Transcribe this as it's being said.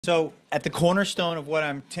So at the cornerstone of what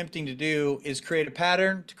I'm attempting to do is create a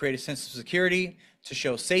pattern to create a sense of security, to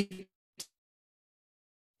show safety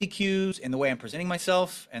cues in the way I'm presenting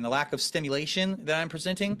myself and the lack of stimulation that I'm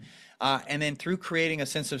presenting. And then through creating a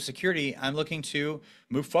sense of security, I'm looking to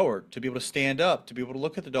move forward, to be able to stand up, to be able to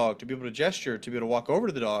look at the dog, to be able to gesture, to be able to walk over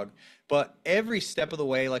to the dog. But every step of the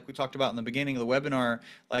way, like we talked about in the beginning of the webinar,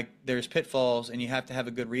 like there's pitfalls and you have to have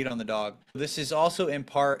a good read on the dog. This is also in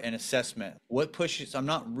part an assessment. What pushes, I'm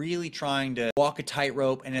not really trying to walk a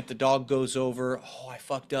tightrope and if the dog goes over, oh, I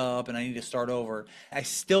fucked up and I need to start over. I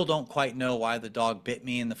still don't quite know why the dog bit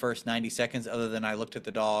me in the first 90 seconds other than I looked at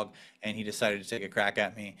the dog and he decided to take a crack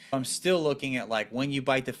at me. I'm still looking at like when you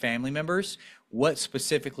bite the family members, what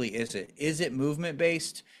specifically is it? Is it movement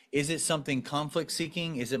based? Is it something conflict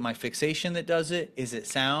seeking? Is it my fixation that does it? Is it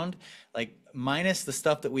sound? Like minus the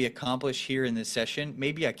stuff that we accomplish here in this session,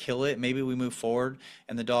 maybe I kill it, maybe we move forward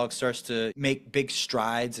and the dog starts to make big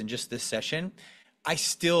strides in just this session.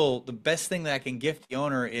 The best thing that I can gift the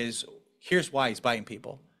owner is here's why he's biting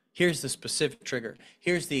people. Here's the specific trigger.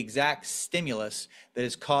 Here's the exact stimulus that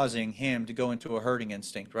is causing him to go into a herding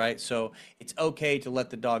instinct, right? So it's okay to let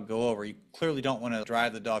the dog go over. You clearly don't want to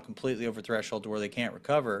drive the dog completely over threshold to where they can't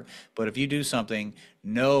recover. But if you do something,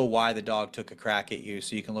 know why the dog took a crack at you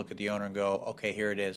so you can look at the owner and go, okay, here it is.